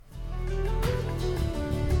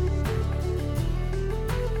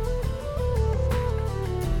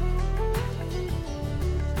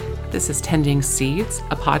This is Tending Seeds,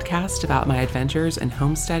 a podcast about my adventures in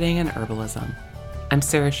homesteading and herbalism. I'm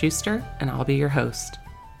Sarah Schuster, and I'll be your host.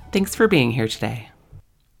 Thanks for being here today.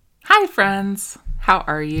 Hi, friends. How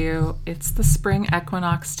are you? It's the spring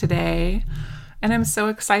equinox today, and I'm so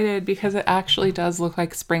excited because it actually does look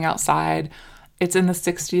like spring outside. It's in the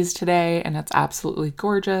 60s today, and it's absolutely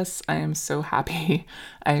gorgeous. I am so happy.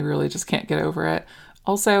 I really just can't get over it.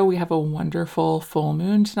 Also, we have a wonderful full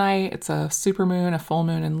moon tonight. It's a super moon, a full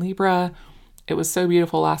moon in Libra. It was so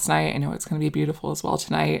beautiful last night. I know it's going to be beautiful as well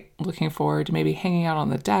tonight. Looking forward to maybe hanging out on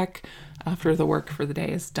the deck after the work for the day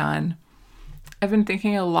is done. I've been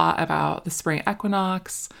thinking a lot about the spring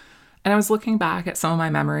equinox, and I was looking back at some of my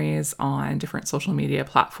memories on different social media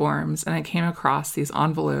platforms, and I came across these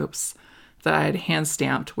envelopes that I'd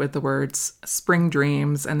hand-stamped with the words spring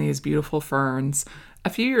dreams and these beautiful ferns. A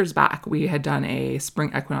few years back, we had done a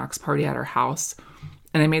spring equinox party at our house,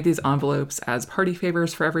 and I made these envelopes as party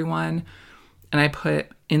favors for everyone. And I put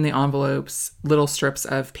in the envelopes little strips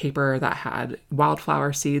of paper that had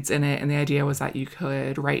wildflower seeds in it. And the idea was that you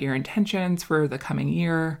could write your intentions for the coming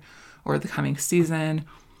year or the coming season,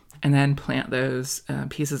 and then plant those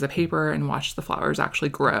pieces of paper and watch the flowers actually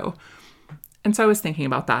grow. And so I was thinking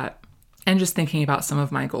about that and just thinking about some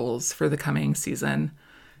of my goals for the coming season.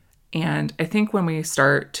 And I think when we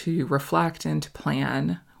start to reflect and to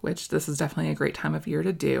plan, which this is definitely a great time of year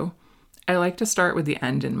to do, I like to start with the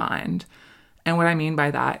end in mind. And what I mean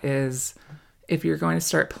by that is if you're going to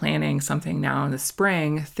start planning something now in the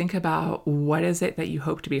spring, think about what is it that you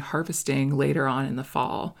hope to be harvesting later on in the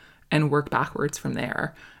fall and work backwards from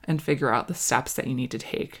there and figure out the steps that you need to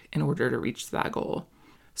take in order to reach that goal.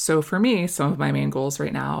 So for me, some of my main goals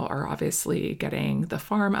right now are obviously getting the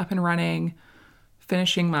farm up and running,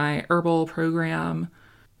 finishing my herbal program,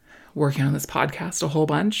 working on this podcast a whole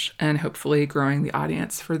bunch, and hopefully growing the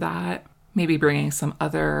audience for that. Maybe bringing some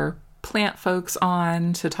other plant folks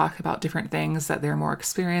on to talk about different things that they're more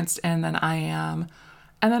experienced in than I am.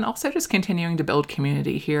 And then also just continuing to build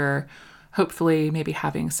community here. Hopefully maybe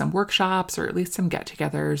having some workshops or at least some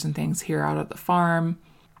get-togethers and things here out at the farm.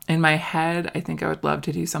 In my head, I think I would love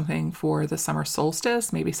to do something for the summer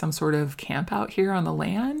solstice, maybe some sort of camp out here on the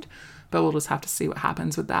land. But we'll just have to see what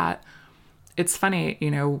happens with that. It's funny,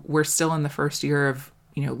 we're still in the first year of,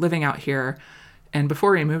 living out here. And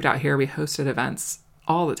before we moved out here, we hosted events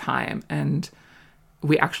all the time. And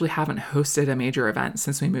we actually haven't hosted a major event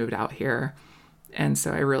since we moved out here. And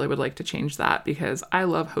so I really would like to change that because I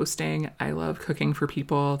love hosting. I love cooking for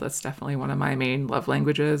people. That's definitely one of my main love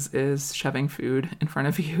languages is shoving food in front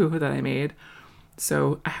of you that I made.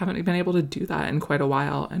 So I haven't been able to do that in quite a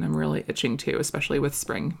while, and I'm really itching to, especially with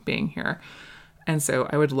spring being here. And so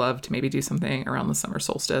I would love to maybe do something around the summer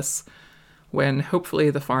solstice when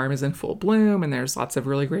hopefully the farm is in full bloom and there's lots of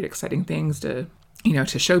really great, exciting things to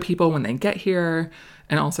show people when they get here.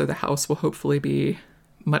 And also the house will hopefully be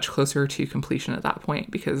much closer to completion at that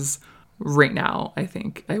point because right now I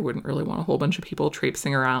think I wouldn't really want a whole bunch of people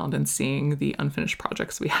traipsing around and seeing the unfinished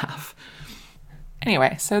projects we have.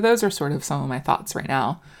 Anyway, so those are sort of some of my thoughts right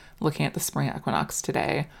now, looking at the spring equinox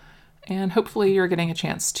today. And hopefully you're getting a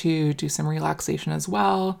chance to do some relaxation as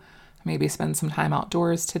well. Maybe spend some time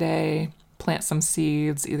outdoors today, plant some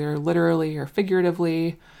seeds, either literally or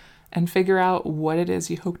figuratively, and figure out what it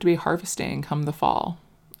is you hope to be harvesting come the fall.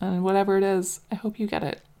 And whatever it is, I hope you get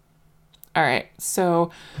it. All right,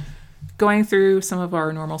 so going through some of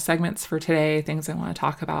our normal segments for today, things I want to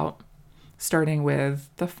talk about, starting with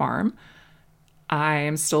the farm. I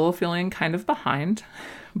am still feeling kind of behind,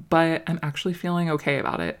 but I'm actually feeling okay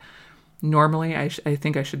about it. Normally, I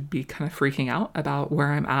think I should be kind of freaking out about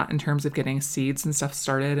where I'm at in terms of getting seeds and stuff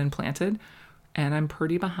started and planted, and I'm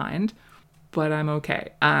pretty behind, but I'm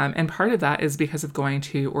okay. And part of that is because of going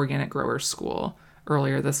to Organic Growers School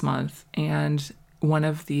earlier this month, and one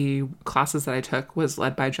of the classes that I took was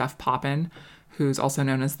led by Jeff Poppin, who's also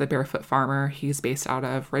known as the Barefoot Farmer. He's based out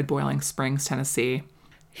of Red Boiling Springs, Tennessee.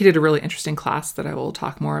 He did a really interesting class that I will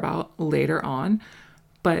talk more about later on.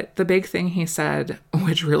 But the big thing he said,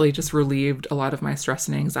 which really just relieved a lot of my stress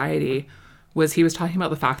and anxiety, was he was talking about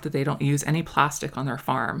the fact that they don't use any plastic on their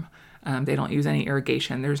farm. They don't use any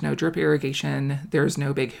irrigation. There's no drip irrigation. There's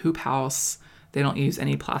no big hoop house. They don't use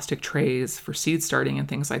any plastic trays for seed starting and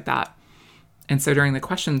things like that. And so during the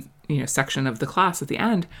question, section of the class at the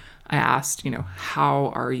end, I asked,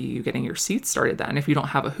 how are you getting your seeds started then? If you don't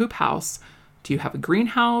have a hoop house, do you have a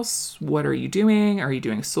greenhouse? What are you doing? Are you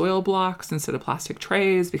doing soil blocks instead of plastic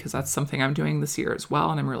trays? Because that's something I'm doing this year as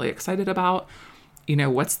well, and I'm really excited about.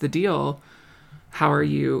 What's the deal? How are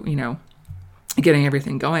you, getting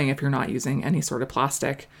everything going if you're not using any sort of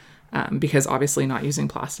plastic? because obviously not using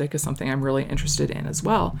plastic is something I'm really interested in as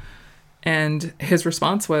well. And his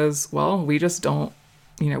response was, well, we just don't,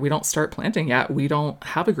 we don't start planting yet. We don't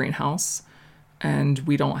have a greenhouse and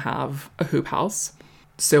we don't have a hoop house.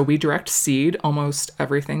 So we direct seed almost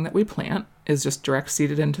everything that we plant is just direct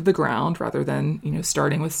seeded into the ground rather than,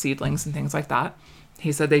 starting with seedlings and things like that.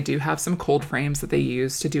 He said they do have some cold frames that they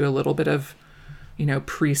use to do a little bit of,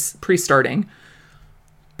 pre-starting.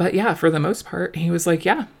 But yeah, for the most part, he was like,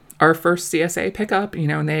 yeah, our first CSA pickup,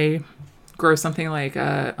 and they grow something like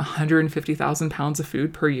 150,000 pounds of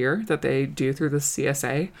food per year that they do through the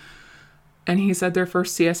CSA. And he said their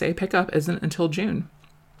first CSA pickup isn't until June.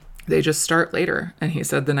 They just start later. And he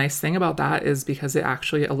said the nice thing about that is because it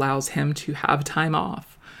actually allows him to have time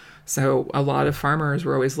off. So a lot of farmers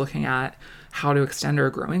were always looking at how to extend our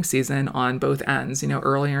growing season on both ends,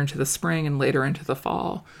 earlier into the spring and later into the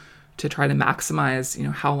fall to try to maximize,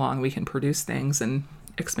 how long we can produce things and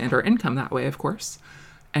expand our income that way, of course.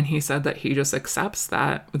 And he said that he just accepts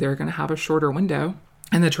that they're going to have a shorter window.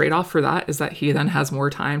 And the trade-off for that is that he then has more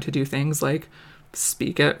time to do things like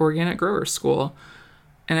speak at Organic Growers School.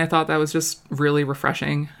 And I thought that was just really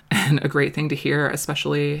refreshing and a great thing to hear,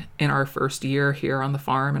 especially in our first year here on the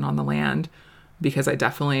farm and on the land, because I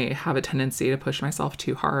definitely have a tendency to push myself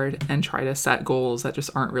too hard and try to set goals that just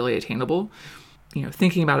aren't really attainable.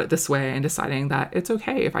 Thinking about it this way and deciding that it's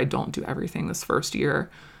okay if I don't do everything this first year.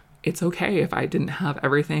 It's okay if I didn't have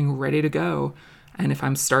everything ready to go. And if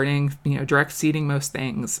I'm starting, direct seeding most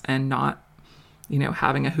things and not,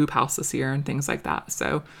 having a hoop house this year and things like that.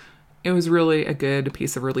 So it was really a good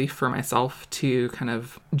piece of relief for myself to kind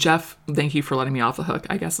of, Jeff, thank you for letting me off the hook,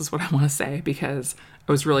 I guess is what I want to say, because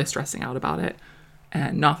I was really stressing out about it.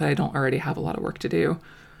 And not that I don't already have a lot of work to do,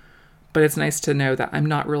 but it's nice to know that I'm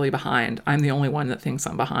not really behind. I'm the only one that thinks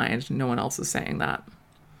I'm behind. No one else is saying that.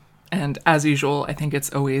 And as usual, I think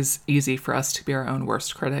it's always easy for us to be our own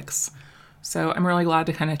worst critics. So I'm really glad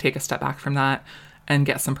to kind of take a step back from that and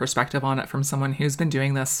get some perspective on it from someone who's been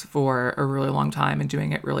doing this for a really long time and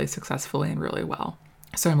doing it really successfully and really well.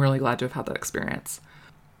 So I'm really glad to have had that experience.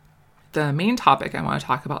 The main topic I want to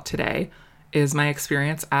talk about today is my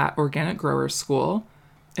experience at Organic Growers School.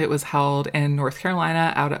 It was held in North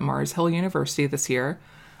Carolina out at Mars Hill University this year.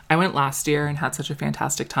 I went last year and had such a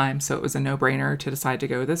fantastic time, so it was a no-brainer to decide to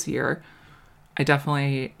go this year. I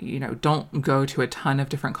definitely, don't go to a ton of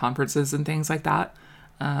different conferences and things like that.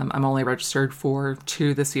 I'm only registered for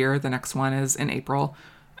 2 this year. The next one is in April.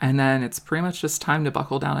 And then it's pretty much just time to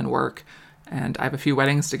buckle down and work. And I have a few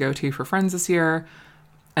weddings to go to for friends this year.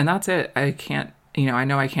 And that's it. I can't, I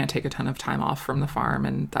know I can't take a ton of time off from the farm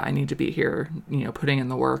and that I need to be here, putting in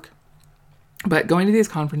the work. But going to these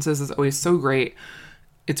conferences is always so great.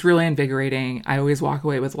 It's really invigorating. I always walk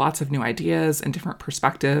away with lots of new ideas and different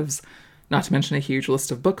perspectives, not to mention a huge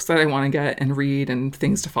list of books that I want to get and read and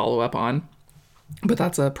things to follow up on. But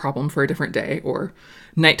that's a problem for a different day, or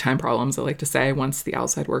nighttime problems, I like to say. Once the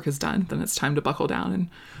outside work is done, then it's time to buckle down and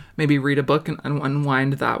maybe read a book and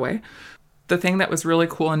unwind that way. The thing that was really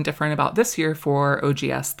cool and different about this year for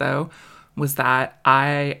OGS, though, was that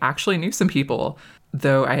I actually knew some people,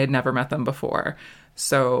 though I had never met them before.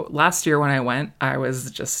 So last year when I went, I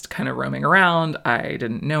was just kind of roaming around. I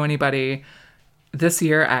didn't know anybody. This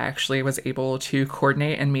year, I actually was able to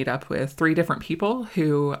coordinate and meet up with 3 different people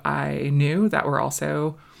who I knew that were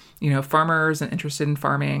also, farmers and interested in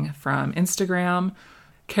farming from Instagram.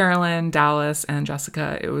 Carolyn, Dallas, and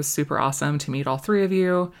Jessica. It was super awesome to meet all 3 of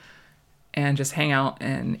you and just hang out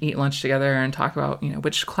and eat lunch together and talk about,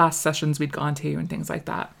 which class sessions we'd gone to and things like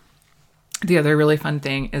that. The other really fun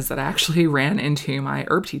thing is that I actually ran into my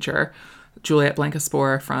herb teacher, Juliet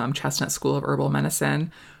Blancaspor from Chestnut School of Herbal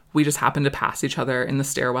Medicine. We just happened to pass each other in the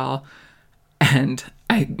stairwell, and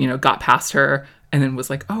I, got past her and then was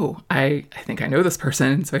like, oh, I think I know this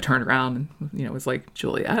person. So I turned around and, was like,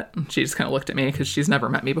 Juliet. And she just kind of looked at me because she's never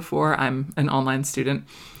met me before. I'm an online student.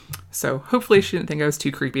 So hopefully she didn't think I was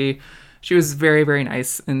too creepy. She was very, very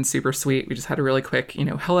nice and super sweet. We just had a really quick,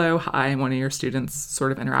 hello, hi, I'm one of your students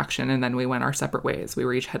sort of interaction. And then we went our separate ways. We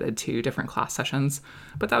were each headed to different class sessions.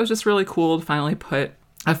 But that was just really cool to finally put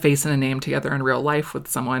a face and a name together in real life with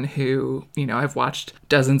someone who, I've watched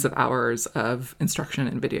dozens of hours of instruction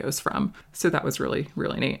and videos from. So that was really,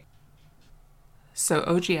 really neat. So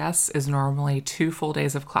OGS is normally 2 full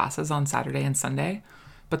days of classes on Saturday and Sunday,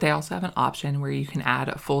 but they also have an option where you can add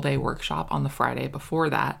a full day workshop on the Friday before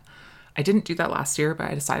that. I didn't do that last year,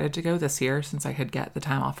 but I decided to go this year since I could get the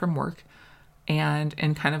time off from work. And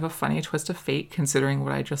in kind of a funny twist of fate, considering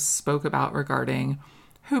what I just spoke about regarding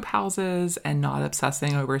hoop houses and not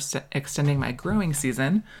obsessing over extending my growing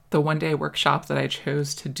season, the one-day workshop that I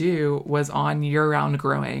chose to do was on year-round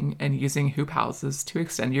growing and using hoop houses to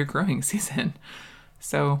extend your growing season.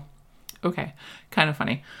 So, okay, kind of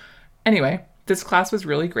funny. Anyway, this class was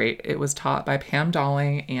really great. It was taught by Pam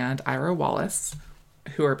Dolling and Ira Wallace,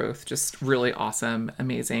 who are both just really awesome,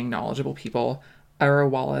 amazing, knowledgeable people. Ira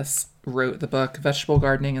Wallace wrote the book Vegetable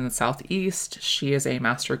Gardening in the Southeast. She is a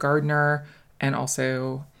master gardener and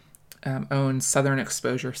also owns Southern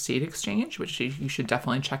Exposure Seed Exchange, which you should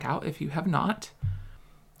definitely check out if you have not.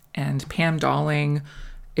 And Pam Dolling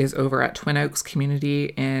is over at Twin Oaks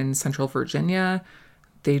Community in Central Virginia.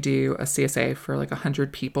 They do a CSA for like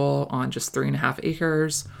 100 people on just 3.5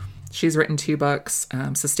 acres. She's written 2 books,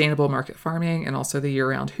 Sustainable Market Farming and also The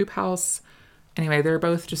Year-Round Hoop House. Anyway, they're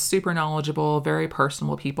both just super knowledgeable, very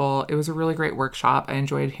personable people. It was a really great workshop. I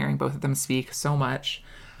enjoyed hearing both of them speak so much.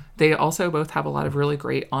 They also both have a lot of really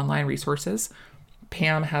great online resources.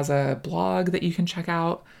 Pam has a blog that you can check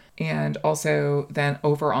out. And also then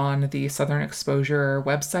over on the Southern Exposure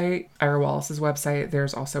website, Ira Wallace's website,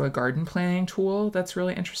 there's also a garden planning tool that's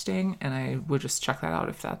really interesting. And I would just check that out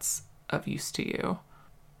if that's of use to you.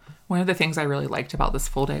 One of the things I really liked about this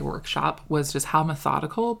full day workshop was just how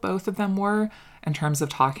methodical both of them were in terms of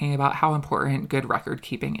talking about how important good record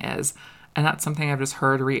keeping is. And that's something I've just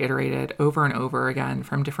heard reiterated over and over again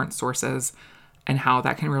from different sources, and how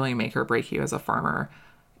that can really make or break you as a farmer.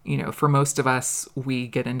 You know, for most of us, we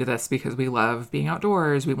get into this because we love being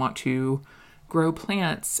outdoors. We want to grow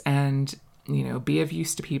plants and, you know, be of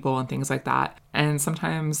use to people and things like that. And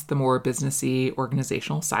sometimes the more businessy,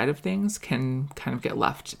 organizational side of things can kind of get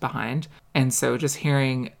left behind. And so just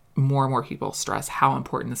hearing more and more people stress how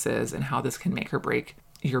important this is and how this can make or break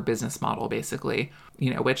your business model, basically,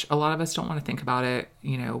 you know, which a lot of us don't want to think about it.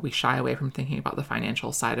 You know, we shy away from thinking about the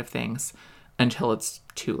financial side of things until it's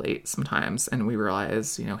too late sometimes. And we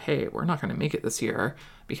realize, you know, hey, we're not going to make it this year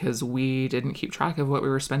because we didn't keep track of what we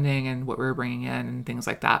were spending and what we were bringing in and things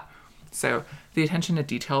like that. So the attention to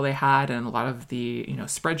detail they had and a lot of the, you know,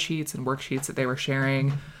 spreadsheets and worksheets that they were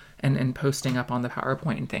sharing and posting up on the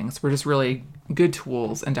PowerPoint and things were just really good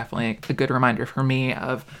tools, and definitely a good reminder for me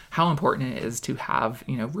of how important it is to have,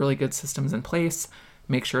 you know, really good systems in place,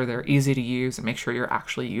 make sure they're easy to use and make sure you're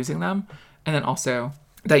actually using them. And then also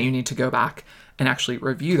that you need to go back and actually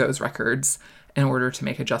review those records in order to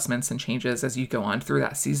make adjustments and changes as you go on through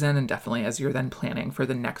that season, and definitely as you're then planning for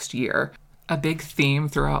the next year. A big theme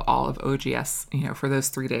throughout all of OGS, you know, for those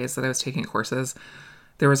 3 days that I was taking courses,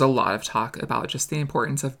 there was a lot of talk about just the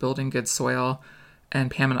importance of building good soil.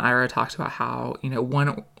 And Pam and Ira talked about how, you know,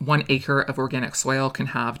 one acre of organic soil can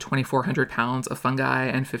have 2,400 pounds of fungi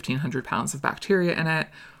and 1,500 pounds of bacteria in it.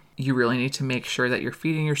 You really need to make sure that you're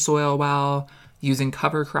feeding your soil well, using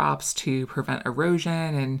cover crops to prevent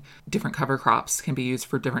erosion, and different cover crops can be used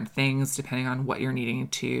for different things depending on what you're needing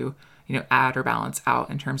to, you know, add or balance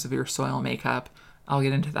out in terms of your soil makeup. I'll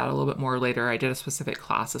get into that a little bit more later. I did a specific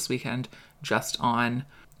class this weekend just on,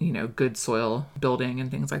 you know, good soil building and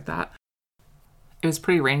things like that. It was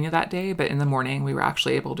pretty rainy that day, but in the morning we were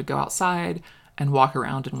actually able to go outside and walk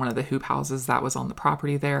around in one of the hoop houses that was on the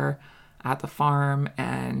property there at the farm.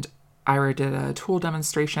 And Ira did a tool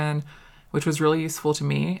demonstration, which was really useful to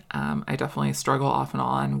me. I definitely struggle off and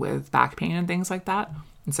on with back pain and things like that.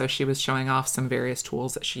 And so she was showing off some various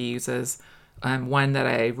tools that she uses. One that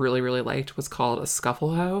I really, really liked was called a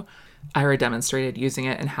scuffle hoe. Ira demonstrated using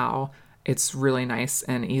it and how it's really nice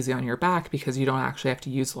and easy on your back because you don't actually have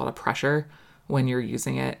to use a lot of pressure when you're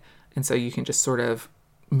using it. And so you can just sort of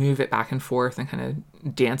move it back and forth and kind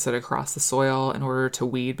of dance it across the soil in order to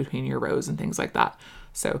weed between your rows and things like that.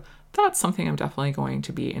 So that's something I'm definitely going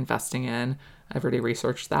to be investing in. I've already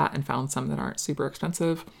researched that and found some that aren't super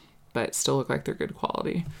expensive, but still look like they're good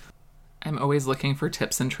quality. I'm always looking for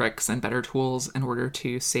tips and tricks and better tools in order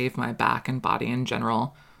to save my back and body in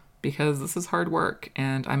general, because this is hard work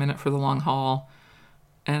and I'm in it for the long haul.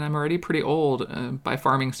 And I'm already pretty old by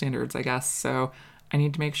farming standards, I guess. So I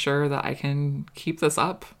need to make sure that I can keep this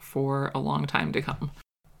up for a long time to come.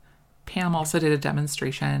 Pam also did a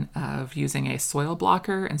demonstration of using a soil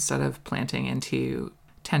blocker instead of planting into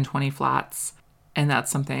 10-20 flats. And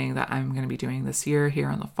that's something that I'm going to be doing this year here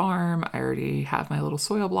on the farm. I already have my little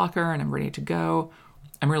soil blocker and I'm ready to go.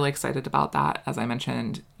 I'm really excited about that. As I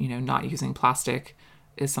mentioned, you know, not using plastic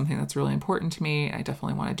is something that's really important to me. I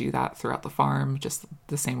definitely want to do that throughout the farm, just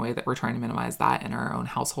the same way that we're trying to minimize that in our own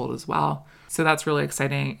household as well. So that's really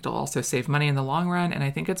exciting. It'll also save money in the long run, and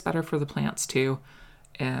I think it's better for the plants too.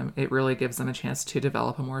 It really gives them a chance to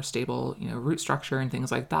develop a more stable, you know, root structure and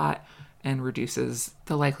things like that, and reduces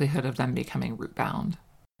the likelihood of them becoming root bound.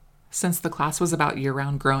 Since the class was about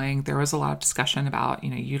year-round growing, there was a lot of discussion about,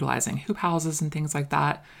 utilizing hoop houses and things like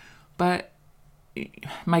that. But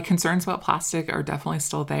my concerns about plastic are definitely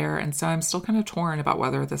still there. And so I'm still kind of torn about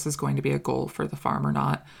whether this is going to be a goal for the farm or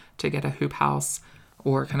not, to get a hoop house,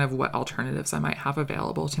 or kind of what alternatives I might have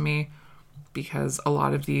available to me. Because a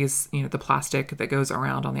lot of these, the plastic that goes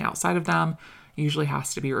around on the outside of them usually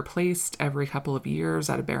has to be replaced every couple of years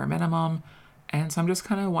at a bare minimum. And so I'm just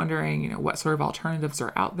kind of wondering, what sort of alternatives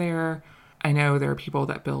are out there. I know there are people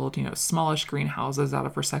that build, smallish greenhouses out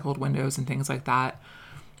of recycled windows and things like that.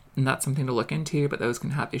 And that's something to look into, but those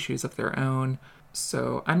can have issues of their own.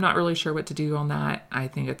 So I'm not really sure what to do on that. I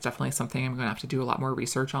think it's definitely something I'm going to have to do a lot more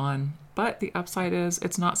research on. But the upside is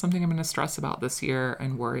it's not something I'm going to stress about this year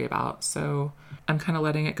and worry about. So I'm kind of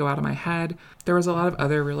letting it go out of my head. There was a lot of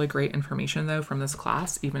other really great information, though, from this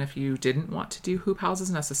class, even if you didn't want to do hoop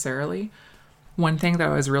houses necessarily. One thing that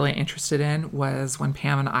I was really interested in was when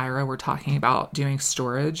Pam and Ira were talking about doing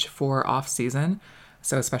storage for off-season.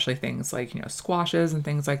 So especially things like, squashes and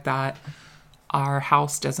things like that. Our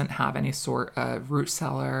house doesn't have any sort of root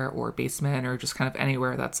cellar or basement or just kind of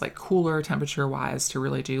anywhere that's like cooler temperature wise to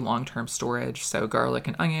really do long-term storage. So garlic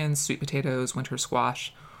and onions, sweet potatoes, winter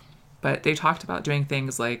squash. But they talked about doing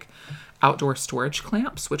things like outdoor storage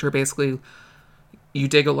clamps, which are basically you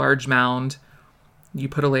dig a large mound, you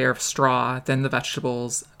put a layer of straw, then the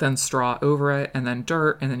vegetables, then straw over it, and then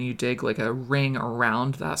dirt, and then you dig like a ring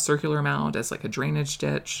around that circular mound as like a drainage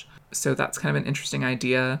ditch. So that's kind of an interesting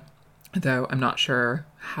idea, though I'm not sure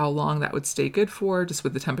how long that would stay good for, just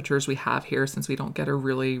with the temperatures we have here since we don't get a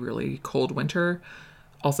really, really cold winter.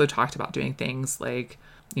 Also talked about doing things like,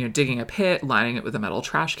 digging a pit, lining it with a metal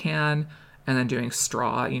trash can, and then doing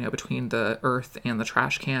straw, between the earth and the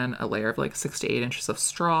trash can, a layer of like 6 to 8 inches of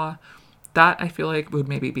straw. That I feel like would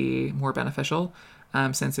maybe be more beneficial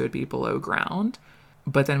since it would be below ground.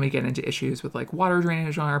 But then we get into issues with like water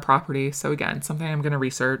drainage on our property. So again, something I'm going to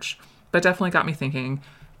research, but definitely got me thinking.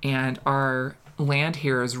 And our land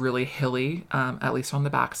here is really hilly, at least on the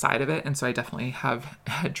back side of it. And so I definitely have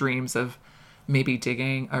had dreams of maybe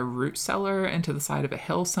digging a root cellar into the side of a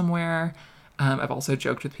hill somewhere. I've also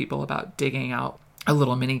joked with people about digging out a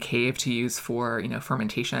little mini cave to use for,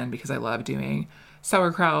 fermentation, because I love doing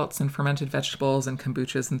sauerkrauts and fermented vegetables and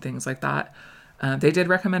kombuchas and things like that. They did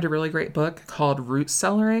recommend a really great book called Root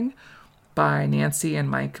Cellaring by Nancy and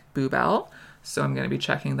Mike Bubel. So I'm going to be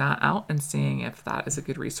checking that out and seeing if that is a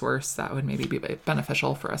good resource that would maybe be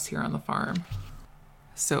beneficial for us here on the farm.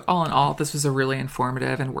 So all in all, this was a really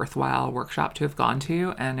informative and worthwhile workshop to have gone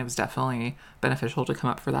to, and it was definitely beneficial to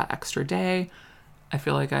come up for that extra day. I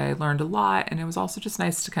feel like I learned a lot, and it was also just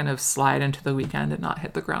nice to kind of slide into the weekend and not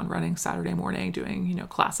hit the ground running Saturday morning doing,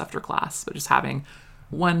 class after class, but just having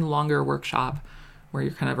one longer workshop where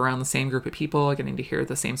you're kind of around the same group of people, getting to hear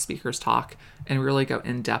the same speakers talk and really go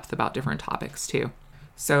in depth about different topics too.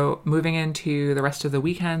 So moving into the rest of the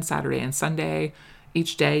weekend, Saturday and Sunday,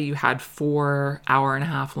 each day you had 4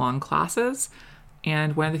 hour-and-a-half long classes.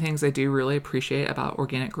 And one of the things I do really appreciate about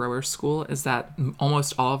Organic Growers School is that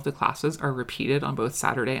almost all of the classes are repeated on both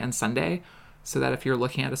Saturday and Sunday, so that if you're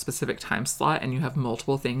looking at a specific time slot and you have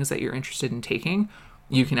multiple things that you're interested in taking,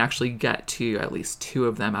 you can actually get to at least 2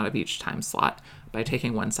 of them out of each time slot by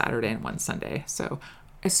taking one Saturday and one Sunday. So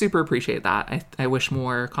I super appreciate that. I wish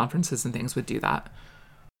more conferences and things would do that.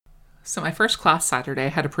 So my first class Saturday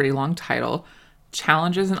had a pretty long title,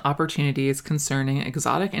 Challenges and Opportunities Concerning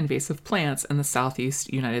Exotic Invasive Plants in the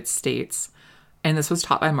Southeast United States. And this was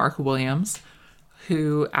taught by Mark Williams,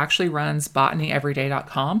 who actually runs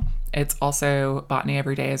BotanyEveryday.com. It's also Botany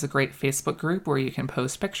Everyday is a great Facebook group where you can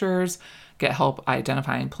post pictures, get help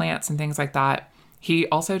identifying plants and things like that. He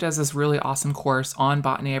also does this really awesome course on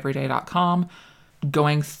BotanyEveryday.com,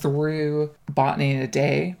 going through Botany in a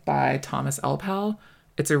Day by Thomas Elpel.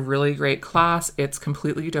 It's a really great class. It's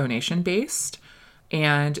completely donation-based.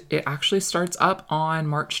 And it actually starts up on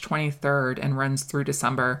March 23rd and runs through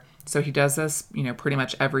December. So he does this, pretty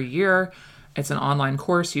much every year. It's an online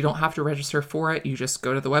course. You don't have to register for it. You just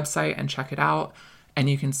go to the website and check it out. And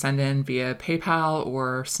you can send in via PayPal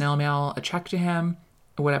or snail mail a check to him,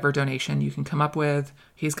 whatever donation you can come up with.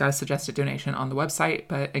 He's got a suggested donation on the website,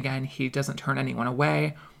 but again, he doesn't turn anyone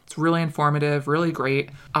away. It's really informative, really great.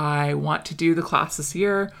 I want to do the class this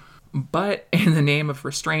year, but in the name of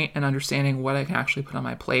restraint and understanding what I can actually put on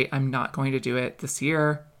my plate, I'm not going to do it this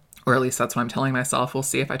year, or at least that's what I'm telling myself. We'll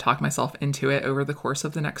see if I talk myself into it over the course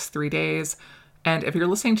of the next 3 days. And if you're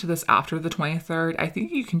listening to this after the 23rd, I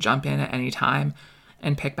think you can jump in at any time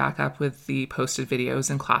and pick back up with the posted videos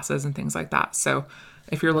and classes and things like that. So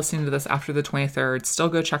if you're listening to this after the 23rd, still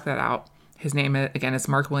go check that out. His name, again, is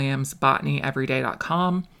Mark Williams,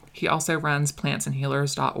 BotanyEveryday.com. He also runs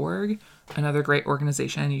plantsandhealers.org, another great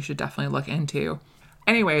organization you should definitely look into.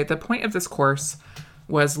 Anyway, the point of this course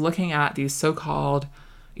was looking at these so-called,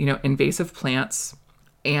 invasive plants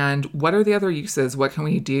and what are the other uses? What can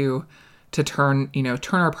we do to turn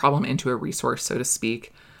our problem into a resource, so to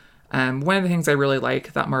speak? One of the things I really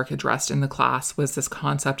like that Mark addressed in the class was this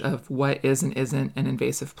concept of what is and isn't an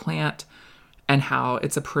invasive plant and how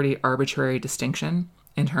it's a pretty arbitrary distinction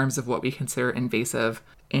in terms of what we consider invasive.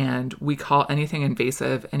 And we call anything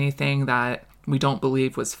invasive anything that we don't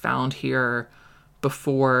believe was found here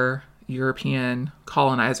before European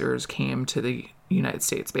colonizers came to the United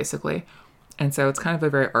States, basically. And so it's kind of a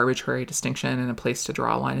very arbitrary distinction and a place to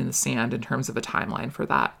draw a line in the sand in terms of a timeline for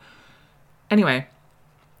that. Anyway,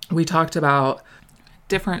 we talked about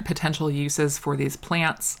different potential uses for these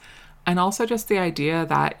plants and also just the idea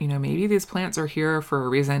that, maybe these plants are here for a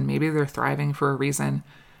reason. Maybe they're thriving for a reason.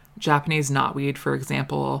 Japanese knotweed, for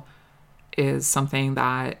example, is something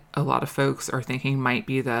that a lot of folks are thinking might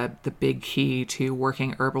be the big key to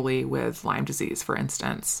working herbally with Lyme disease, for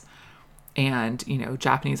instance. And,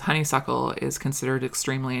 Japanese honeysuckle is considered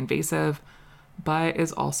extremely invasive, but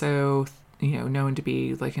is also, known to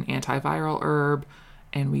be like an antiviral herb.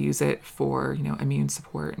 And we use it for, immune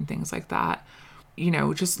support and things like that.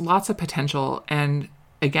 Just lots of potential. And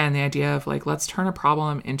again, the idea of like, let's turn a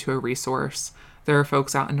problem into a resource. There are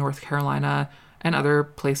folks out in North Carolina and other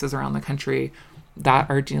places around the country that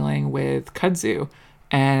are dealing with kudzu.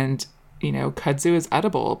 And, kudzu is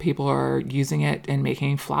edible. People are using it and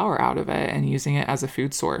making flour out of it and using it as a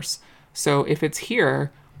food source. So if it's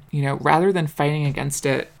here, rather than fighting against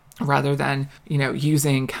it, rather than,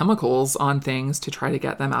 using chemicals on things to try to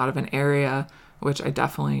get them out of an area, which I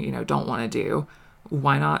definitely, don't want to do,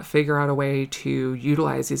 why not figure out a way to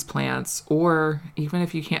utilize these plants? Or even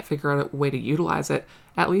if you can't figure out a way to utilize it,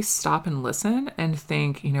 at least stop and listen and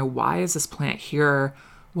think, why is this plant here?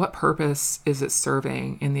 What purpose is it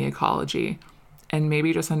serving in the ecology? And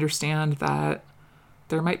maybe just understand that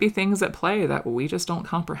there might be things at play that we just don't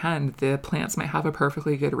comprehend. The plants might have a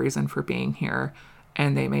perfectly good reason for being here,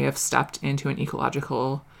 and they may have stepped into an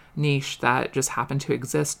ecological niche that just happened to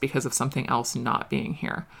exist because of something else not being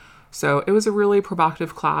here. So it was a really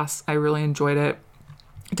provocative class. I really enjoyed it.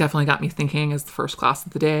 It definitely got me thinking as the first class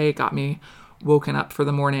of the day, got me woken up for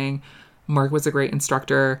the morning. Mark was a great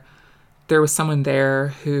instructor. There was someone there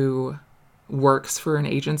who works for an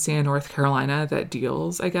agency in North Carolina that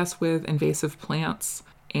deals, I guess, with invasive plants.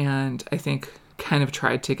 And I think kind of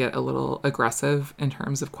tried to get a little aggressive in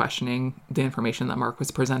terms of questioning the information that Mark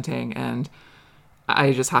was presenting. And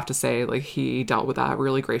I just have to say, like, he dealt with that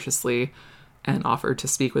really graciously and offered to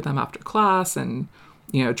speak with them after class and,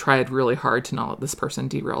 tried really hard to not let this person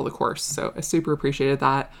derail the course. So I super appreciated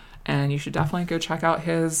that. And you should definitely go check out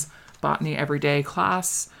his Botany Everyday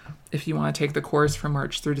class if you want to take the course from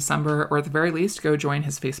March through December, or at the very least, go join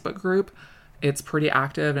his Facebook group. It's pretty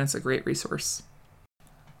active and it's a great resource.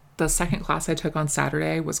 The second class I took on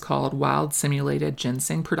Saturday was called Wild Simulated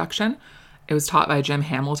Ginseng Production. It was taught by Jim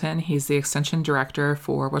Hamilton. He's the extension director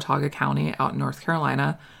for Watauga County out in North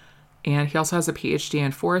Carolina. And he also has a PhD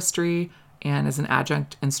in forestry and is an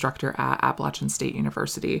adjunct instructor at Appalachian State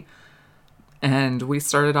University. And we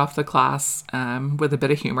started off the class with a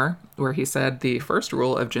bit of humor, where he said the first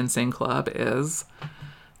rule of Ginseng Club is,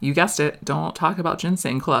 you guessed it, don't talk about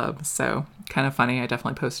Ginseng Club. So kind of funny. I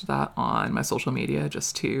definitely posted that on my social media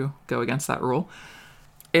just to go against that rule.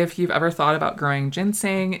 If you've ever thought about growing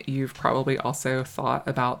ginseng, you've probably also thought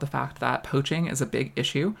about the fact that poaching is a big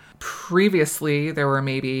issue. Previously, there were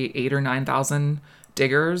maybe 8,000 or 9,000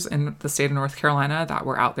 diggers in the state of North Carolina that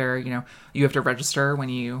were out there. You have to register when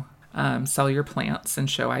you sell your plants and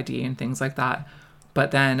show ID and things like that.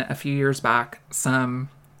 But then a few years back, some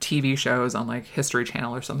TV shows on like History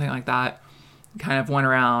Channel or something like that kind of went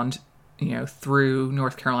around, through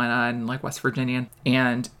North Carolina and like West Virginia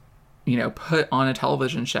and, put on a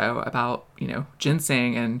television show about,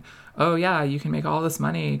 ginseng and, oh yeah, you can make all this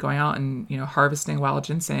money going out and, harvesting wild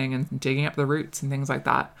ginseng and digging up the roots and things like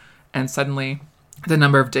that. And suddenly the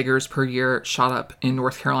number of diggers per year shot up in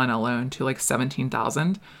North Carolina alone to like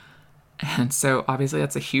 17,000. And so obviously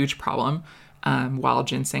that's a huge problem. Wild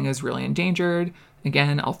ginseng is really endangered.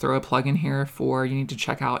 Again, I'll throw a plug in here for you need to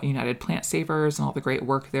check out United Plant Savers and all the great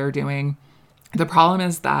work they're doing. The problem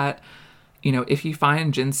is that, if you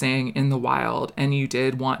find ginseng in the wild and you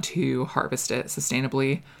did want to harvest it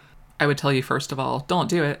sustainably, I would tell you, first of all, don't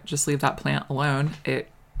do it. Just leave that plant alone. It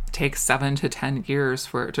takes 7 to 10 years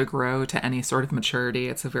for it to grow to any sort of maturity.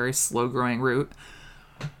 It's a very slow growing root.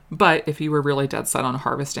 But if you were really dead set on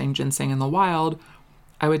harvesting ginseng in the wild,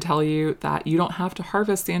 I would tell you that you don't have to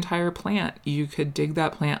harvest the entire plant. You could dig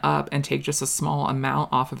that plant up and take just a small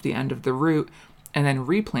amount off of the end of the root and then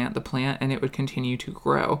replant the plant, and it would continue to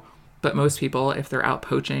grow. But most people, if they're out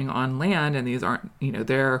poaching on land, and these aren't,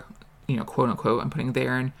 their, quote unquote, I'm putting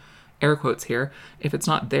their in air quotes here, if it's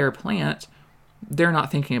not their plant, they're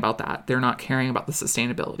not thinking about that. They're not caring about the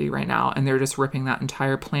sustainability right now, and they're just ripping that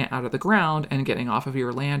entire plant out of the ground and getting off of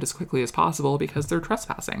your land as quickly as possible because they're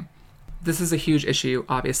trespassing. This is a huge issue,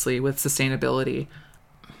 obviously, with sustainability.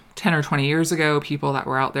 10 or 20 years ago, people that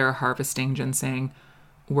were out there harvesting ginseng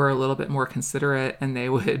were a little bit more considerate, and they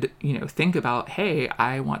would, think about, hey,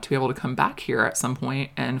 I want to be able to come back here at some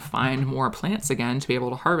point and find more plants again to be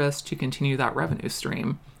able to harvest to continue that revenue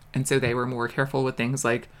stream. And so they were more careful with things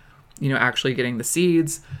like, actually getting the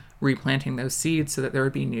seeds, replanting those seeds so that there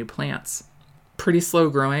would be new plants. Pretty slow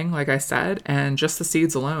growing, like I said, and just the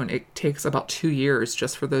seeds alone, it takes about 2 years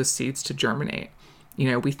just for those seeds to germinate.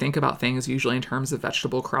 We think about things usually in terms of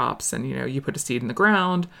vegetable crops, and, you put a seed in the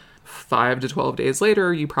ground, 5 to 12 days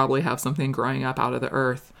later, you probably have something growing up out of the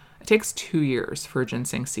earth. It takes 2 years for a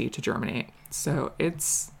ginseng seed to germinate. So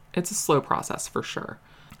it's a slow process for sure.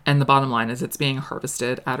 And the bottom line is it's being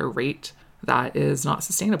harvested at a rate that is not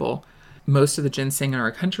sustainable. Most of the ginseng in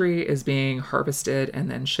our country is being harvested and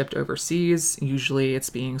then shipped overseas. Usually it's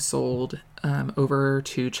being sold over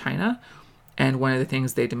to China. And one of the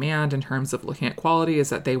things they demand in terms of looking at quality is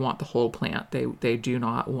that they want the whole plant. They do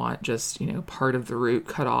not want just, part of the root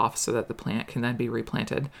cut off so that the plant can then be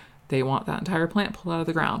replanted. They want that entire plant pulled out of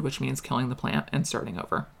the ground, which means killing the plant and starting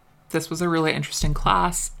over. This was a really interesting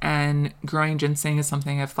class, and growing ginseng is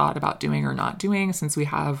something I've thought about doing or not doing since we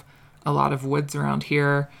have a lot of woods around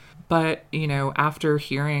here. But, after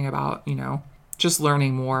hearing about, just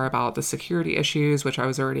learning more about the security issues, which I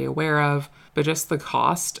was already aware of, but just the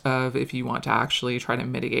cost of if you want to actually try to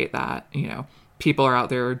mitigate that, people are out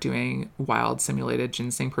there doing wild simulated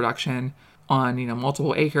ginseng production on,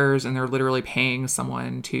 multiple acres, and they're literally paying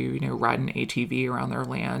someone to, ride an ATV around their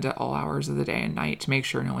land at all hours of the day and night to make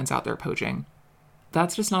sure no one's out there poaching.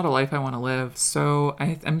 That's just not a life I want to live. So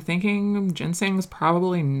I'm thinking ginseng's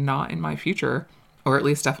probably not in my future, or at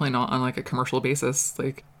least definitely not on like a commercial basis.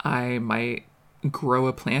 Like I might grow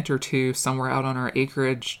a plant or two somewhere out on our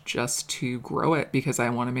acreage just to grow it because I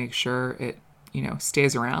want to make sure it,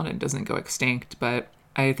 stays around and doesn't go extinct. But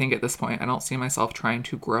I think at this point, I don't see myself trying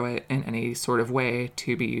to grow it in any sort of way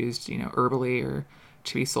to be used, herbally or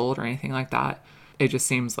to be sold or anything like that. It just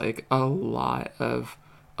seems like a lot of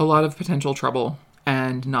potential trouble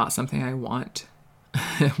and not something I want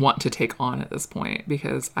to take on at this point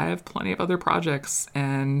because I have plenty of other projects,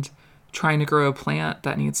 and trying to grow a plant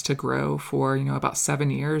that needs to grow for, about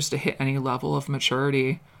 7 years to hit any level of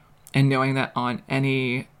maturity, and knowing that on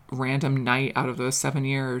any random night out of those 7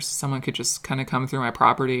 years, someone could just kind of come through my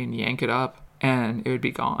property and yank it up and it would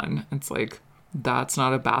be gone. It's like, that's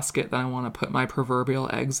not a basket that I want to put my proverbial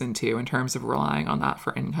eggs into in terms of relying on that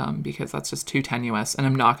for income, because that's just too tenuous. And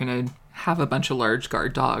I'm not going to have a bunch of large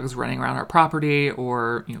guard dogs running around our property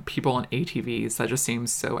or, people on ATVs. That just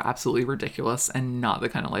seems so absolutely ridiculous and not the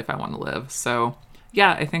kind of life I want to live. So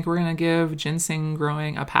yeah, I think we're going to give ginseng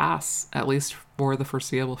growing a pass, at least for the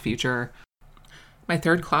foreseeable future. My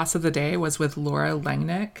third class of the day was with Laura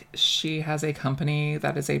Langnick. She has a company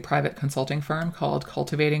that is a private consulting firm called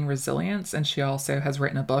Cultivating Resilience, and she also has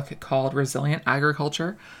written a book called Resilient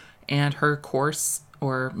Agriculture, and her course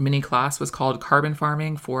or mini class was called Carbon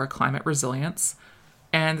Farming for Climate Resilience.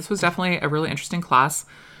 And this was definitely a really interesting class.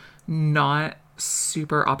 Not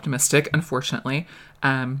super optimistic, unfortunately.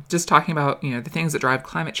 Just talking about, the things that drive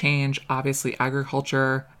climate change. Obviously,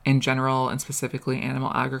 agriculture in general, and specifically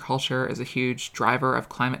animal agriculture, is a huge driver of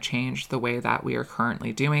climate change the way that we are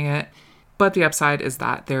currently doing it. But the upside is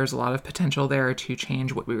that there's a lot of potential there to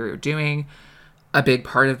change what we were doing. A big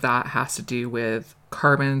part of that has to do with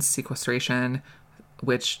carbon sequestration,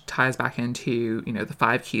 which ties back into, the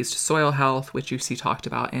 5 keys to soil health, which you see talked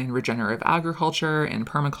about in regenerative agriculture and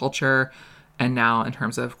permaculture, and now in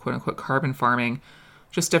terms of quote unquote carbon farming.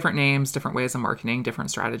 Just different names, different ways of marketing,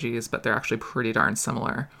 different strategies, but they're actually pretty darn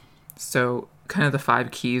similar. So kind of the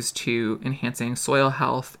 5 keys to enhancing soil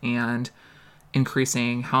health and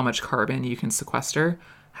increasing how much carbon you can sequester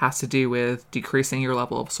has to do with decreasing your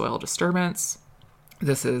level of soil disturbance.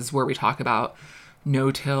 This is where we talk about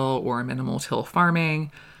no-till or minimal-till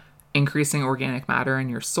farming, increasing organic matter in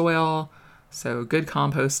your soil. So good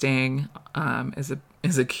composting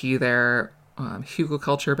is a key there.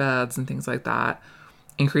 Hugelkultur beds and things like that.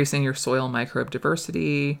 Increasing your soil microbe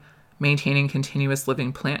diversity, Maintaining continuous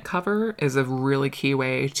living plant cover is a really key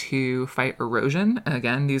way to fight erosion.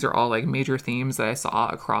 Again, these are all like major themes that I saw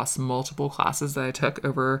across multiple classes that I took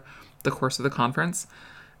over the course of the conference.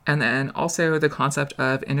 And then also the concept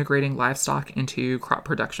of integrating livestock into crop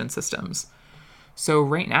production systems. So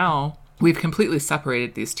right now, we've completely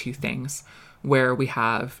separated these two things where we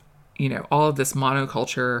have, all of this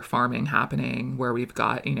monoculture farming happening where we've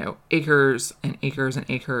got, acres and acres and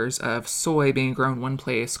acres of soy being grown one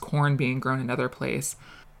place, corn being grown another place.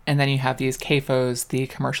 And then you have these CAFOs, the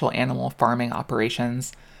commercial animal farming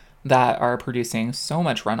operations, that are producing so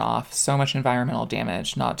much runoff, so much environmental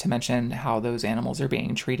damage, not to mention how those animals are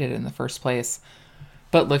being treated in the first place.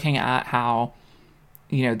 But looking at how,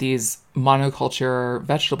 these monoculture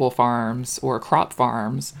vegetable farms or crop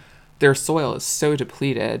farms, their soil is so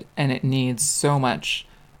depleted and it needs so much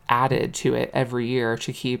added to it every year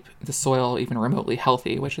to keep the soil even remotely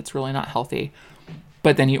healthy, which it's really not healthy.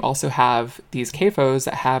 But then you also have these CAFOs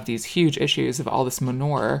that have these huge issues of all this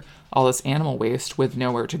manure, all this animal waste with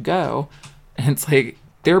nowhere to go. And it's like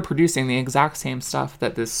they're producing the exact same stuff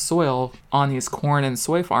that this soil on these corn and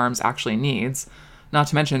soy farms actually needs. Not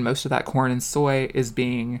to mention most of that corn and soy is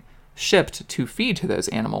being shipped to feed to those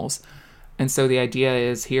animals. And so the idea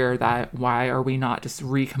is here that why are we not just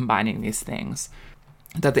recombining these things?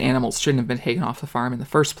 That the animals shouldn't have been taken off the farm in the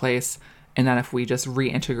first place. And that if we just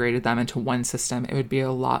reintegrated them into one system, it would be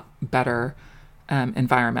a lot better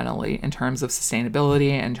environmentally in terms of sustainability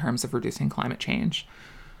and in terms of reducing climate change.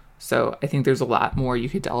 So I think there's a lot more you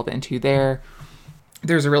could delve into there.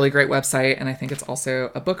 There's a really great website, and I think it's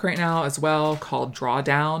also a book right now as well called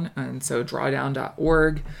Drawdown. And so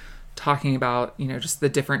drawdown.org, talking about, just the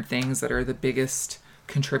different things that are the biggest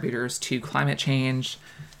contributors to climate change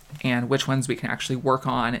and which ones we can actually work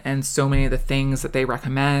on. And so many of the things that they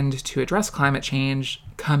recommend to address climate change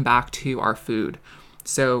come back to our food.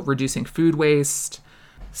 So reducing food waste,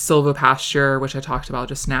 silvopasture, which I talked about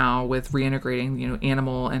just now with reintegrating,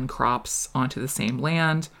 animal and crops onto the same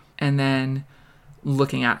land, and then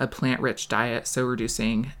looking at a plant-rich diet, so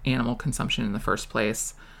reducing animal consumption in the first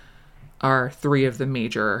place, are three of the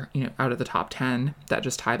major, out of the top 10 that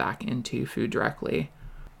just tie back into food directly.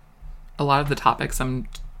 A lot of the topics I'm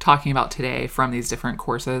talking about today from these different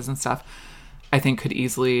courses and stuff, I think could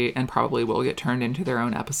easily and probably will get turned into their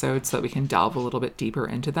own episodes so that we can delve a little bit deeper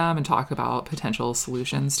into them and talk about potential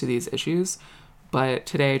solutions to these issues. But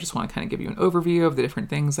today I just want to kind of give you an overview of the different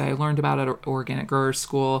things I learned about at Organic Growers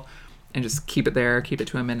School and just keep it there, keep it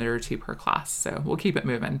to a minute or two per class. So we'll keep it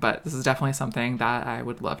moving, but this is definitely something that I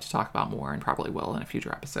would love to talk about more and probably will in a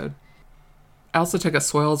future episode. I also took a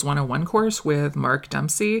Soils 101 course with Mark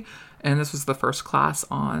Dempsey, and this was the first class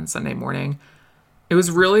on Sunday morning. It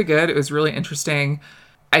was really good. It was really interesting.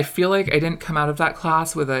 I feel like I didn't come out of that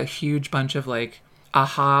class with a huge bunch of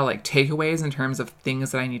takeaways in terms of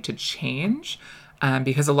things that I need to change,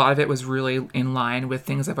 because a lot of it was really in line with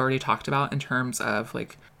things I've already talked about in terms of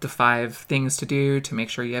the 5 things to do to make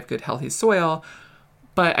sure you have good, healthy soil.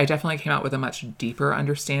 But I definitely came out with a much deeper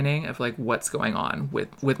understanding of what's going on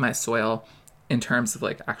with my soil in terms of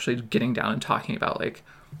actually getting down and talking about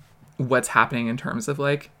what's happening in terms of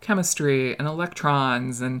chemistry and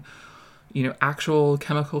electrons and, actual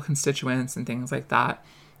chemical constituents and things like that.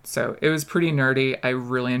 So it was pretty nerdy. I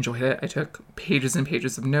really enjoyed it. I took pages and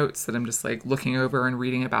pages of notes that I'm just looking over and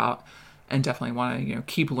reading about and definitely want to,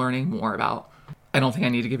 keep learning more about. I don't think I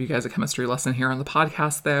need to give you guys a chemistry lesson here on the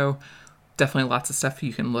podcast though. Definitely lots of stuff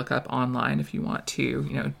you can look up online if you want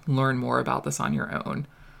to, learn more about this on your own.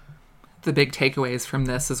 The big takeaways from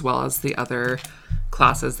this, as well as the other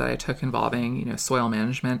classes that I took involving, soil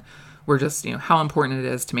management, were just, how important it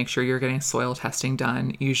is to make sure you're getting soil testing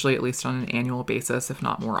done, usually at least on an annual basis, if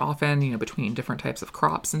not more often, between different types of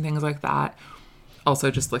crops and things like that.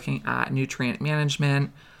 Also just looking at nutrient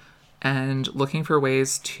management and looking for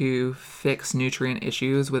ways to fix nutrient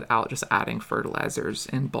issues without just adding fertilizers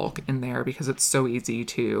in bulk in there, because it's so easy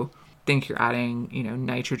to think you're adding,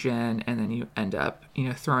 nitrogen, and then you end up,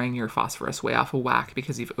 throwing your phosphorus way off of whack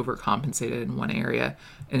because you've overcompensated in one area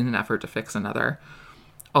in an effort to fix another.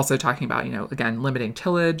 Also talking about, again, limiting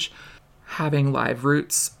tillage, having live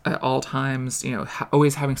roots at all times,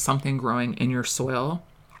 always having something growing in your soil,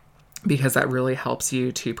 because that really helps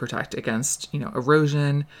you to protect against,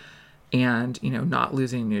 erosion and, not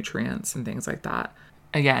losing nutrients and things like that.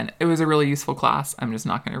 Again, it was a really useful class. I'm just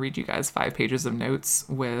not going to read you guys 5 pages of notes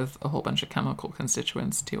with a whole bunch of chemical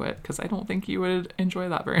constituents to it, because I don't think you would enjoy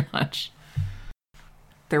that very much.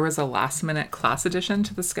 There was a last minute class addition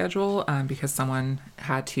to the schedule because someone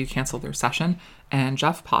had to cancel their session. And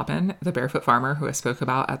Jeff Poppin, the barefoot farmer who I spoke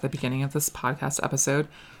about at the beginning of this podcast episode,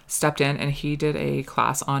 stepped in and he did a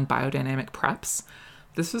class on biodynamic preps.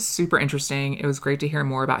 This was super interesting. It was great to hear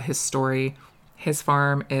more about his story. His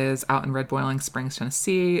farm is out in Red Boiling Springs,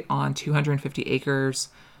 Tennessee on 250 acres.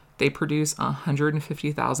 They produce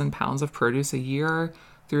 150,000 pounds of produce a year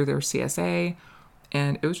through their CSA.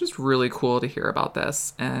 And it was just really cool to hear about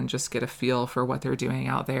this and just get a feel for what they're doing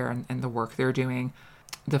out there and the work they're doing.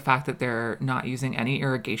 The fact that they're not using any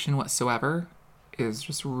irrigation whatsoever is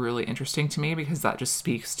just really interesting to me because that just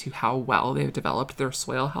speaks to how well they've developed their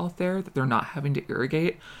soil health there, that they're not having to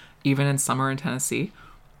irrigate even in summer in Tennessee.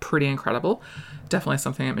 Pretty incredible. Definitely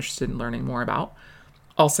something I'm interested in learning more about.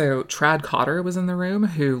 Also, Trad Cotter was in the room,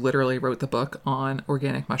 who literally wrote the book on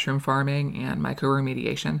organic mushroom farming and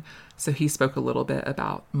mycoremediation. So he spoke a little bit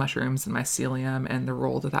about mushrooms and mycelium and the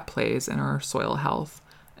role that plays in our soil health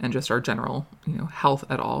and just our general, health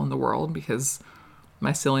at all in the world, because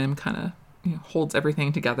mycelium kind of holds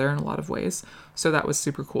everything together in a lot of ways. So that was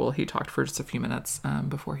super cool. He talked for just a few minutes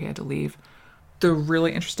before he had to leave. The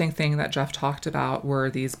really interesting thing that Jeff talked about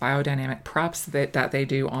were these biodynamic preps that they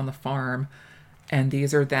do on the farm. And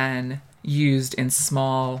these are then used in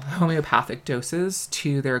small homeopathic doses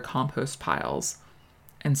to their compost piles.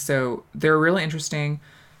 And so they're really interesting.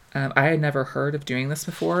 I had never heard of doing this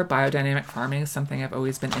before. Biodynamic farming is something I've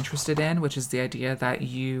always been interested in, which is the idea that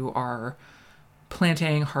you are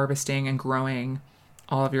planting, harvesting, and growing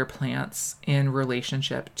all of your plants in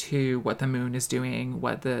relationship to what the moon is doing,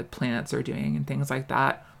 what the planets are doing, and things like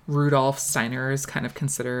that. Rudolf Steiner is kind of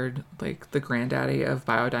considered like the granddaddy of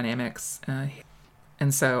biodynamics.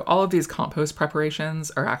 And so all of these compost preparations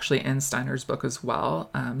are actually in Steiner's book as well.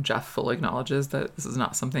 Jeff fully acknowledges that this is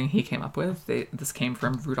not something he came up with. This came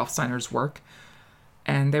from Rudolf Steiner's work.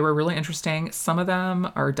 And they were really interesting. Some of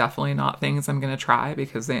them are definitely not things I'm going to try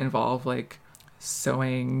because they involve like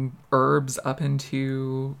sewing herbs up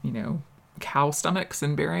into, cow stomachs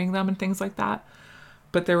and burying them and things like that.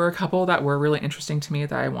 But there were a couple that were really interesting to me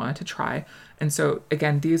that I wanted to try. And so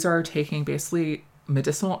again, these are taking basically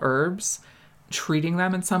medicinal herbs, treating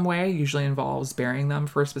them in some way, usually involves burying them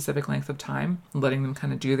for a specific length of time, letting them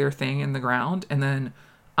kind of do their thing in the ground, and then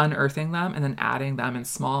unearthing them and then adding them in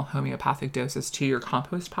small homeopathic doses to your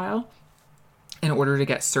compost pile in order to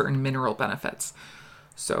get certain mineral benefits.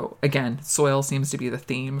 So again, soil seems to be the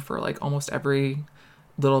theme for like almost every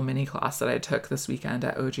little mini class that I took this weekend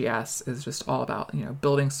at OGS is just all about,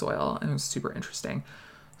 building soil, and it was super interesting.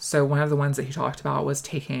 So one of the ones that he talked about was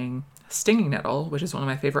taking stinging nettle, which is one of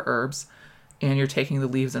my favorite herbs, and you're taking the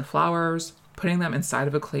leaves and flowers, putting them inside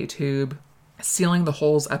of a clay tube, sealing the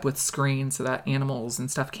holes up with screens so that animals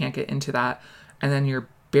and stuff can't get into that, and then you're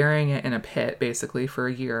burying it in a pit basically for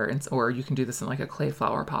a year, or you can do this in like a clay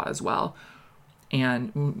flower pot as well.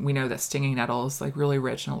 And we know that stinging nettle is like really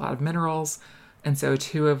rich in a lot of minerals, and so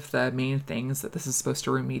two of the main things that this is supposed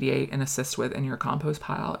to remediate and assist with in your compost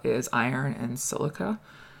pile is iron and silica.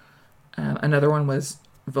 Another one was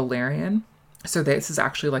valerian. So this is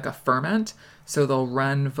actually like a ferment. So they'll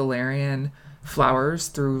run valerian flowers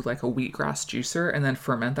through like a wheatgrass juicer and then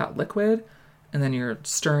ferment that liquid. And then you're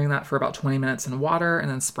stirring that for about 20 minutes in water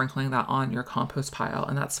and then sprinkling that on your compost pile.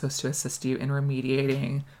 And that's supposed to assist you in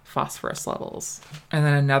remediating phosphorus levels. And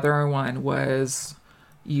then another one was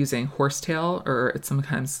using horsetail, or it's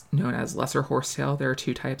sometimes known as lesser horsetail. There are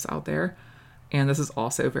two types out there. And this is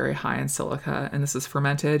also very high in silica. And this is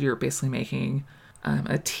fermented. You're basically making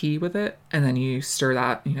a tea with it, and then you stir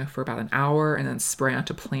that, for about an hour and then spray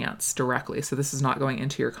onto plants directly. So this is not going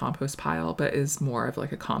into your compost pile, but is more of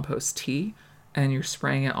like a compost tea, and you're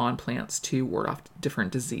spraying it on plants to ward off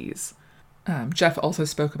different disease. Jeff also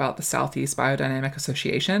spoke about the Southeast Biodynamic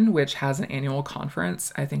Association, which has an annual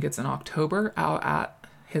conference. I think it's in October out at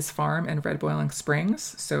his farm in Red Boiling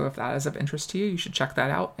Springs. So if that is of interest to you, you should check that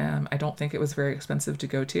out. I don't think it was very expensive to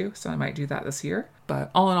go to, so I might do that this year. But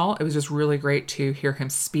all in all, it was just really great to hear him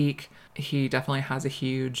speak. He definitely has a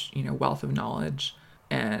huge, wealth of knowledge.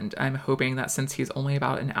 And I'm hoping that since he's only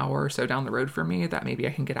about an hour or so down the road from me, that maybe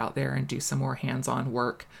I can get out there and do some more hands-on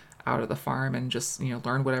work out of the farm and just,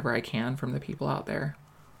 learn whatever I can from the people out there.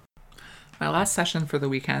 My last session for the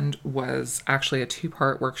weekend was actually a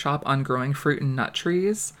 2-part workshop on growing fruit and nut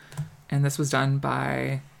trees, and this was done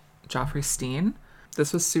by Joffrey Steen.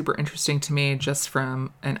 This was super interesting to me just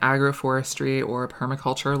from an agroforestry or a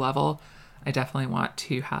permaculture level. I definitely want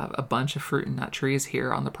to have a bunch of fruit and nut trees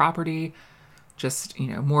here on the property. Just,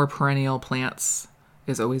 more perennial plants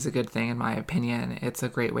is always a good thing in my opinion. It's a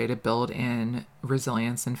great way to build in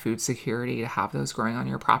resilience and food security to have those growing on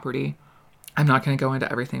your property. I'm not going to go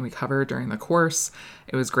into everything we covered during the course.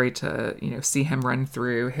 It was great to, see him run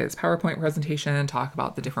through his PowerPoint presentation, talk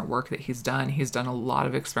about the different work that he's done. He's done a lot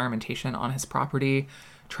of experimentation on his property,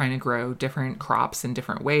 trying to grow different crops in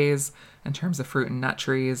different ways in terms of fruit and nut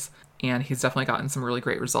trees. And he's definitely gotten some really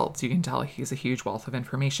great results. You can tell he's a huge wealth of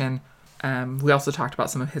information. We also talked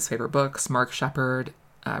about some of his favorite books, Mark Shepard,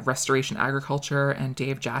 Restoration Agriculture, and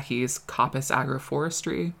Dave Jackie's Coppice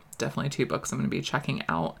Agroforestry. Definitely 2 books I'm going to be checking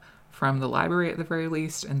out from the library at the very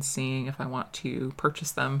least and seeing if I want to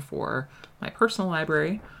purchase them for my personal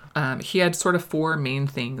library. He had sort of 4 main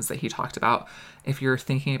things that he talked about if you're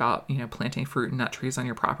thinking about, planting fruit and nut trees on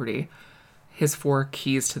your property. His 4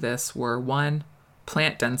 keys to this were 1,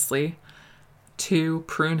 plant densely, 2,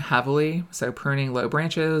 prune heavily, so pruning low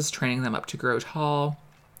branches, training them up to grow tall.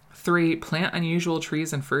 3, plant unusual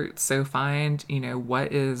trees and fruits, so find,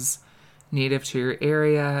 what is native to your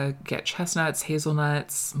area, get chestnuts,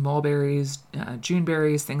 hazelnuts, mulberries,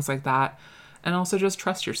 juneberries, things like that. And also just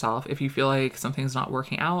trust yourself. If you feel like something's not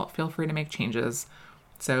working out, feel free to make changes.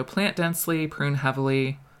 So plant densely, prune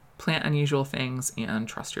heavily, plant unusual things, and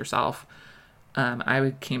trust yourself.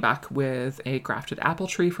 I came back with a grafted apple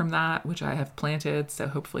tree from that, which I have planted, so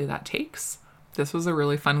hopefully that takes. This was a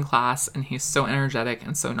really fun class, and he's so energetic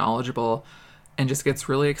and so knowledgeable, and just gets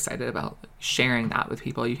really excited about sharing that with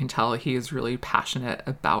people. You can tell he is really passionate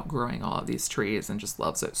about growing all of these trees and just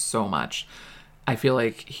loves it so much. I feel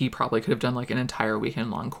like he probably could have done like an entire weekend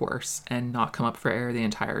long course and not come up for air the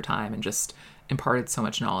entire time and just imparted so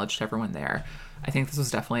much knowledge to everyone there. I think this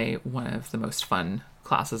was definitely one of the most fun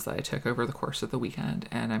classes that I took over the course of the weekend,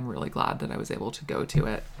 and I'm really glad that I was able to go to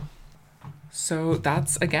it. So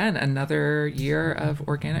that's, again, another year of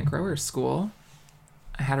Organic Growers School.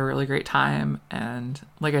 I had a really great time, and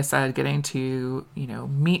like I said, getting to,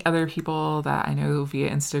 meet other people that I know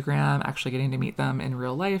via Instagram, actually getting to meet them in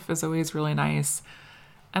real life is always really nice.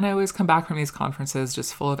 And I always come back from these conferences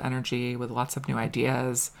just full of energy with lots of new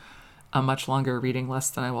ideas, a much longer reading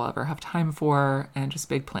list than I will ever have time for, and just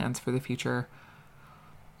big plans for the future.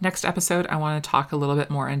 Next episode, I want to talk a little bit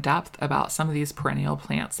more in depth about some of these perennial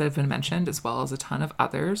plants that have been mentioned, as well as a ton of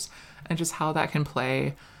others, and just how that can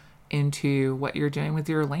play into what you're doing with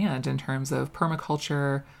your land in terms of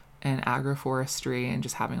permaculture and agroforestry, and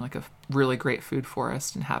just having like a really great food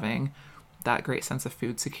forest and having that great sense of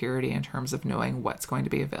food security in terms of knowing what's going to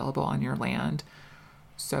be available on your land.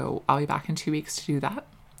 So I'll be back in 2 weeks to do that.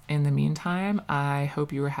 In the meantime, I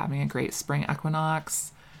hope you are having a great spring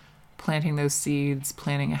equinox, planting those seeds,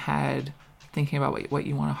 planning ahead, thinking about what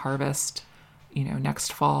you want to harvest,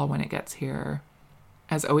 next fall when it gets here.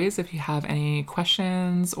 As always, if you have any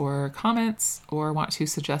questions or comments or want to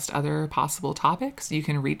suggest other possible topics, you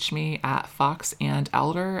can reach me at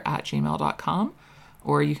foxandelder@gmail.com,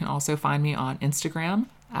 or you can also find me on Instagram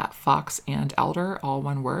at foxandelder, all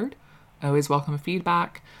one word. I always welcome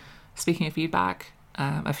feedback. Speaking of feedback,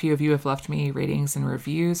 a few of you have left me ratings and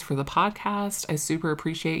reviews for the podcast. I super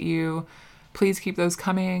appreciate you. Please keep those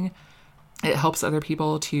coming. It helps other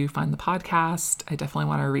people to find the podcast. I definitely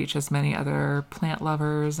want to reach as many other plant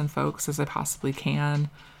lovers and folks as I possibly can.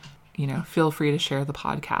 Feel free to share the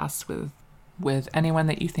podcast with anyone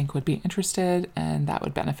that you think would be interested and that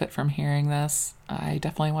would benefit from hearing this. I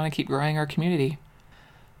definitely want to keep growing our community.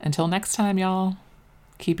 Until next time, y'all,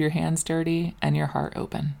 keep your hands dirty and your heart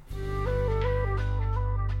open.